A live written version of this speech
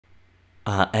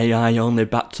Are AI-only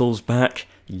battles back?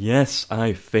 Yes,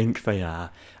 I think they are.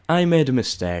 I made a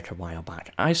mistake a while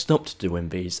back. I stopped doing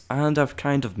these, and I've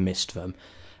kind of missed them.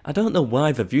 I don't know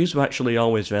why, the views were actually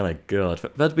always really good.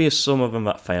 There'd be some of them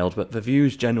that failed, but the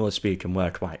views, generally speaking,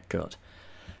 were quite good.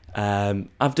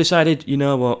 I've decided, you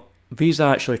know what, these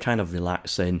are actually kind of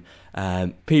relaxing.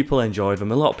 People enjoyed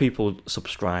them. A lot of people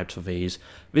subscribed to these.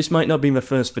 This might not be the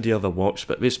first video they watched,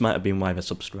 but this might have been why they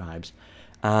subscribed.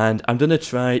 And I'm going to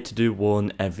try to do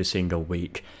one every single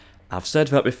week. I've said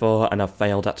that before and I've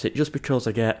failed at it just because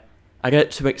I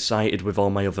get too excited with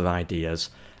all my other ideas.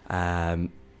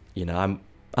 You know,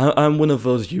 I'm one of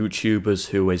those YouTubers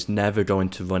who is never going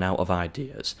to run out of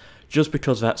ideas, just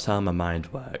because that's how my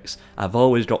mind works. I've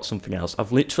always got something else.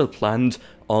 I've literally planned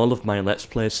all of my Let's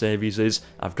Play series.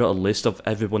 I've got a list of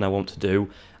everyone I want to do,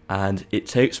 and it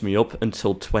takes me up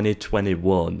until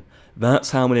 2021.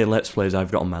 That's how many Let's Plays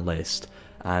I've got on my list.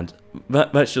 And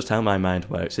that's just how my mind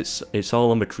works. It's all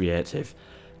on the creative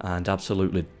and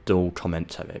absolutely dull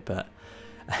commentary. But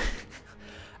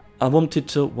I wanted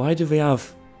to. Why do they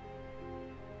have?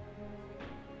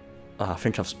 Oh, I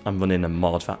think I'm running a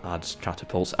mod that adds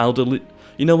catapults. I'll delete.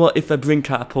 You know what? If they bring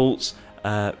catapults,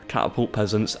 catapult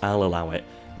peasants, I'll allow it.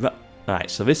 Right.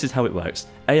 So this is how it works.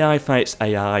 AI fights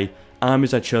AI.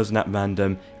 Armies are chosen at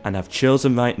random, and I've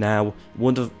chosen right now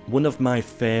one of my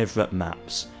favourite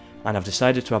maps. And I've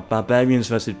decided to have barbarians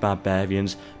versus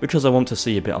barbarians because I want to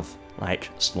see a bit of, like,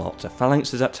 slaughter.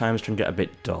 Phalanxes at times can get a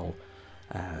bit dull.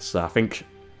 So I think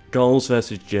Gauls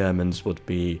vs Germans would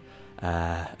be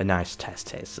a nice test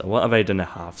here. So what are they going to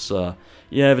have? So,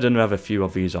 yeah, they're going to have a few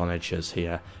of these onagers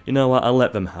here. You know what, I'll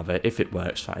let them have it, if it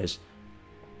works, that is.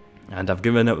 And I've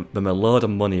given them a load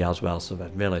of money as well, so they're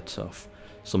really tough.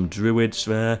 Some druids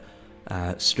there,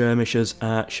 skirmishers,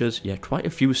 archers. Yeah, quite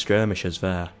a few skirmishers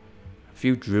there.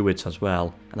 Few druids as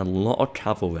well, and a lot of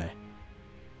cavalry.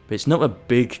 But it's not a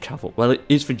big cavalry. Well, it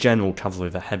is for general cavalry,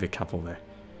 the heavy cavalry.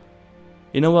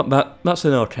 You know what, that's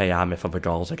an okay army for the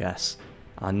Gauls, I guess.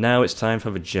 And now it's time for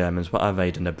the Germans. What are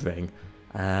they going to bring?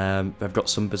 They've got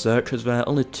some berserkers there,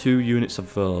 only 2 units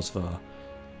of those though.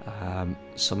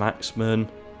 Some axemen.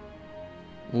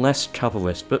 Less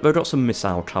cavalrist, but they've got some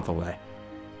missile cavalry.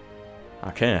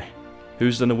 Okay,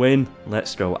 who's going to win?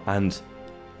 Let's go, and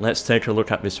let's take a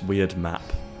look at this weird map.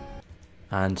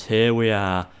 And here we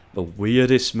are, the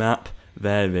weirdest map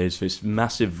there is, this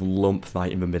massive lump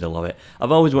right in the middle of it.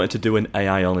 I've always wanted to do an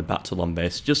AI only battle on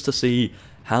this, just to see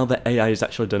how the AI is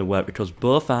actually going to work, because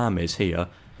both armies here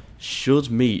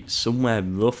should meet somewhere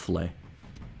roughly.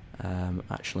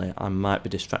 Actually, I might be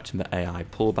distracting the AI,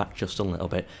 pull back just a little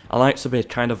bit. I like to be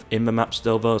kind of in the map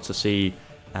still though, to see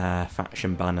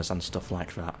faction banners and stuff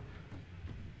like that.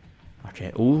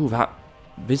 Okay, ooh,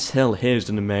 this hill here is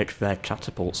going to make their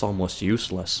catapults almost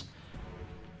useless.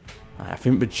 I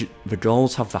think the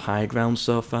Gauls have the high ground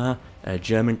so far.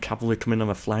 German cavalry coming on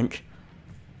the flank.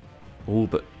 Oh,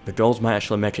 but the Gauls might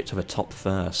actually make it to the top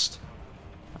first.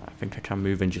 I think I can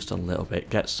move in just a little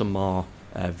bit, get some more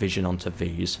vision onto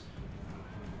these.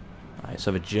 Right,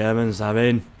 so the Germans are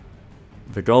in.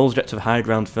 The Gauls get to the high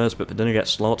ground first, but they're going to get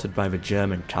slaughtered by the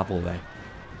German cavalry.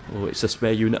 Oh, it's a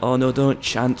spare unit. Oh no, don't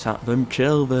chant at them,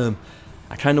 kill them.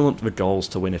 I kind of want the Gauls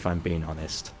to win, if I'm being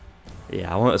honest.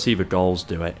 Yeah, I want to see the Gauls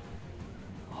do it.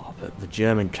 Oh, but the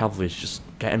German cavalry is just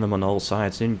getting them on all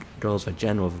sides. In goes the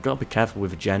general. We've got to be careful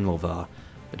with the general though.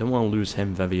 I don't want to lose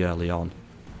him very early on.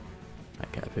 I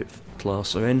get a bit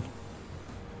closer in.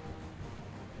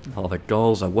 Oh, the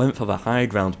Gauls, I went for the high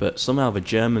ground, but somehow the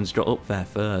Germans got up there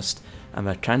first, and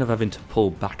they're kind of having to pull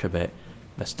back a bit.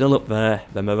 They're still up there.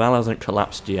 The morale hasn't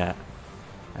collapsed yet,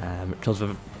 because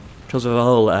they've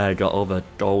all got all the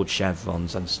gold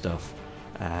chevrons and stuff,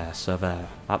 so they're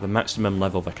at the maximum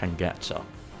level they can get to.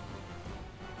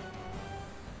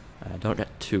 Don't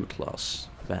get too close.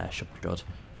 There, should be good.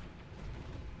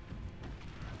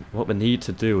 What we need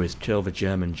to do is kill the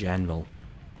German general.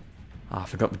 Oh, I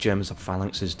forgot the Germans have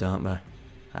phalanxes, don't they?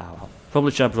 Oh well.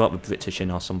 Probably should have brought the British in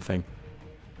or something.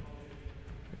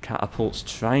 The catapult's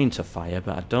trying to fire,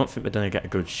 but I don't think they're going to get a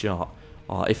good shot.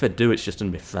 Or if they do, it's just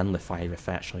going to be friendly fire if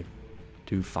they actually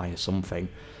do fire something.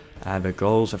 The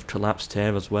Gauls have collapsed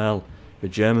here as well. The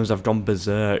Germans have gone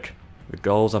berserk. The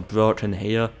Gauls have broken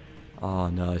here. Oh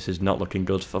no, this is not looking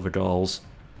good for the Gauls.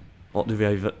 What do we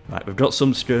have? Right, we've got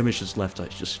some skirmishers left.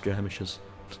 It's just skirmishers.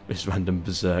 This random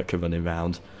berserker running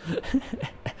around.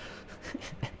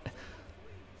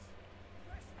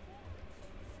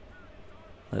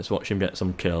 Let's watch him get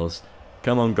some kills.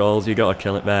 Come on, Gauls, you gotta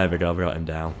kill it. There we go, we got him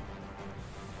down.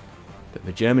 But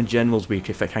the German general's weak.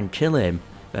 If I can kill him,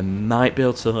 they might be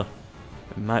able to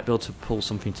pull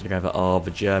something together. Oh,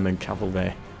 the German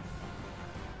cavalry.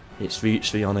 It's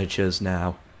reached the onagers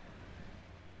now.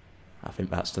 I think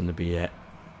that's going to be it.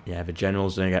 Yeah, the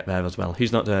general's going to get there as well.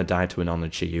 He's not going to die to an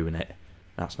onager unit.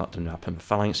 That's not going to happen. The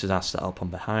phalanxes are set up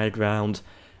on the high ground.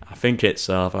 I think it's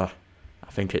over.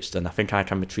 I think it's done. I think I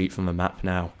can retreat from the map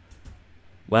now.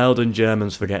 Well done,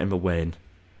 Germans, for getting the win.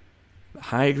 The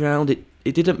high ground,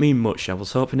 it didn't mean much. I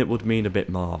was hoping it would mean a bit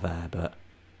more there, but...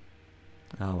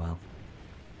 oh well.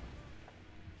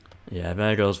 Yeah,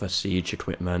 there goes the siege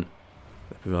equipment.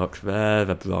 They broke there,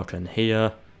 they're broken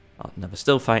here. Oh, no, they're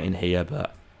still fighting here,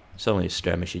 but it's only a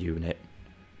skirmisher unit.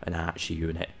 An archer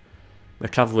unit. The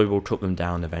cavalry will cut them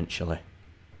down eventually.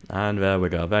 And there we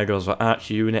go. There goes the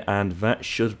archer unit, and that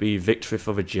should be victory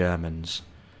for the Germans.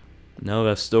 No,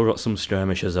 they've still got some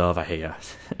skirmishers over here.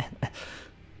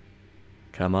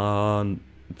 Come on.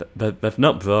 They've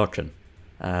not broken.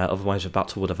 Otherwise the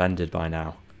battle would have ended by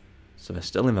now. So they're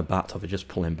still in the battle, they're just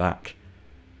pulling back.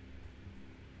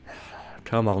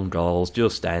 Come on, Gauls,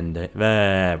 just end it.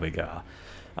 There we go.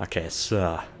 Okay,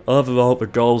 so overall the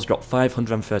Gauls got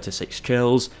 536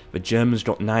 kills, the Germans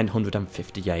got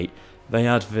 958. They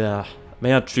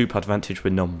had troop advantage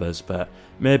with numbers, but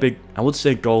maybe I would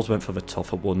say Gauls went for the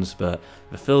tougher ones, but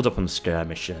they filled up on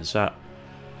skirmishers.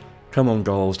 Come on,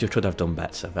 Gauls, you could have done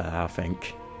better there, I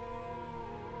think.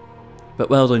 But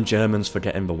well done, Germans, for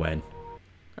getting the win.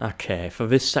 Okay, for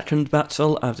this second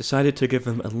battle, I've decided to give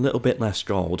them a little bit less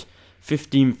gold.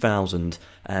 15,000.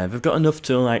 They've got enough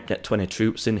to like get 20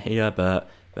 troops in here, but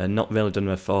they're not really going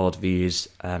to afford these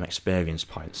experience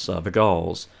points. So the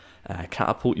Gauls,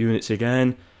 catapult units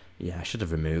again. Yeah, I should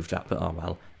have removed that, but oh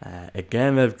well.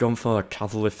 Again, they've gone for a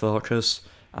cavalry focus,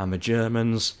 and the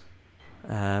Germans,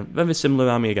 very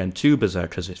similar army again. 2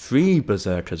 berserkers, 3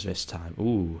 berserkers this time.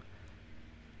 Ooh.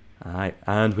 Alright,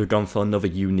 and we've gone for another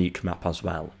unique map as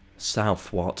well.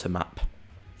 Southwater map.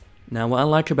 Now what I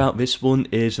like about this one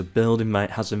is the building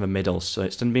it has in the middle, so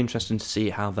it's going to be interesting to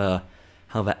see how the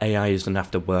AI is going to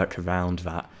have to work around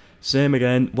that. Same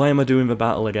again, why am I doing the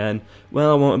battle again?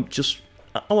 Well, I want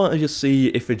to just see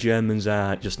if the Germans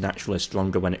are just naturally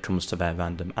stronger when it comes to their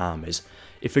random armies.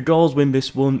 If the Gauls win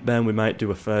this one, then we might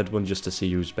do a third one just to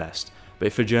see who's best. But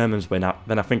if the Germans win,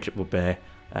 then I think it will be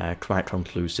quite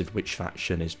conclusive which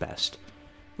faction is best.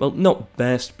 Well, not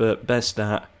best, but best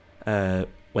at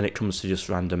when it comes to just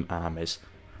random armies.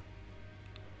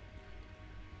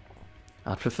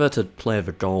 I'd prefer to play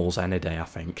the Gauls any day, I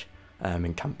think,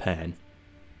 in campaign.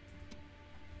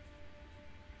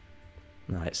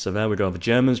 Right, so there we go. The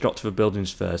Germans got to the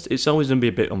buildings first. It's always going to be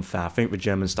a bit unfair. I think the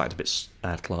Germans started a bit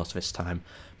close this time.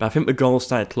 But I think the Gauls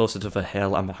started closer to the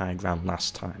hill and the high ground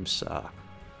last time, so...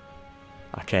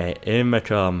 Okay, in they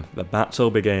come. The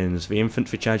battle begins. The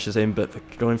infantry charges in, but they're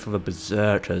going for the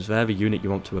berserkers. They're the unit you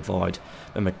want to avoid.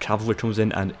 Then the cavalry comes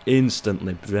in and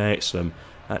instantly breaks them.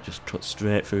 That just cuts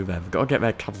straight through there. They've got to get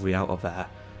their cavalry out of there.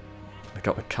 They've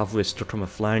got the cavalry stuck on the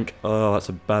flank. Oh, that's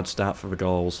a bad start for the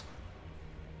Gauls.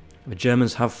 The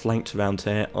Germans have flanked around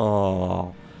here.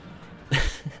 Oh.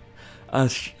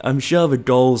 I'm sure the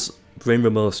Gauls bring the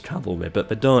most cavalry, but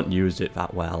they don't use it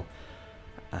that well.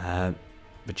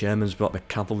 The Germans brought the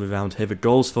cavalry around here. The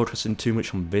Gauls focusing too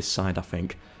much on this side, I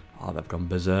think. Oh, they've gone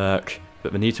berserk.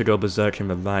 But they need to go berserk in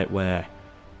the right way.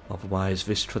 Otherwise,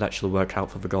 this could actually work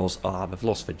out for the Gauls. Oh, they've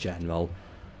lost the general.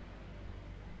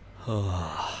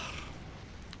 Oh.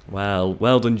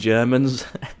 Well done, Germans.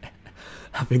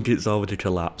 I think it's already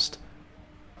collapsed.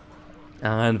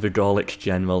 And the Gallic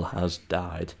general has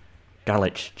died.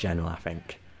 Gallic general, I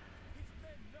think.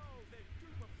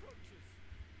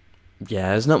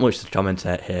 Yeah, there's not much to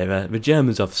commentate here. The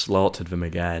Germans have slaughtered them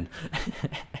again.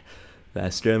 Their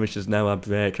skirmishers now are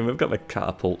breaking. We've got the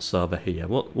catapults over here.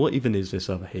 What even is this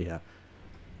over here?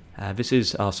 This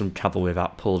is some cavalry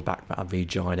that pulled back that are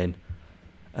rejoining.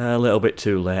 A little bit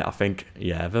too late, I think.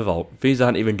 Yeah, these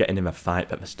aren't even getting in a fight,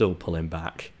 but they're still pulling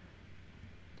back.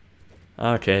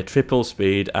 Okay, triple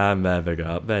speed, and there we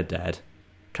go. They're dead.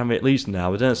 Can we at least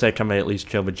now? I don't say can we at least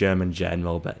kill the German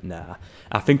general, but nah.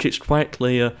 I think it's quite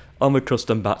clear on the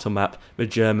custom battle map the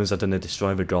Germans are going to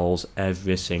destroy the Gauls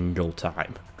every single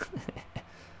time.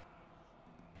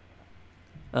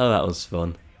 Oh, that was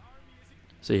fun.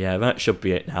 So yeah, that should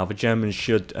be it now. The Germans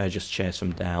should just chase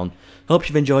them down. Hope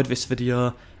you've enjoyed this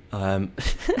video.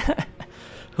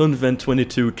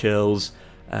 122 kills.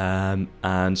 And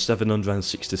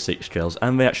 766 kills,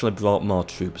 and they actually brought more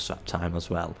troops that time as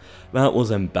well. That was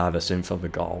embarrassing for the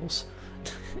Gauls.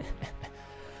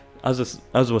 As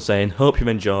I was saying, hope you've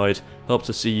enjoyed, hope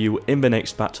to see you in the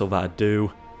next battle that I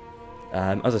do,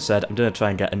 As I said, I'm going to try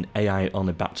and get an AI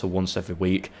only battle once every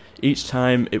week. Each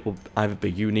time it will either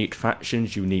be unique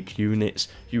factions, unique units,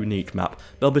 unique map.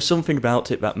 There'll be something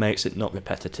about it that makes it not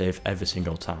repetitive every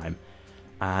single time.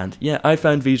 And yeah, I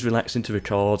find these relaxing to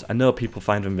record. I know people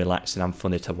find them relaxing and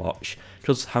funny to watch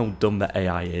because how dumb the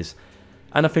AI is.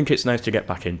 And I think it's nice to get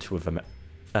back into them,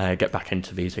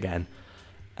 these again.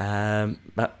 I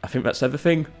think that's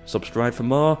everything. Subscribe for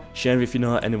more, share if you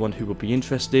know anyone who would be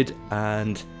interested,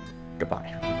 and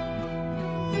goodbye.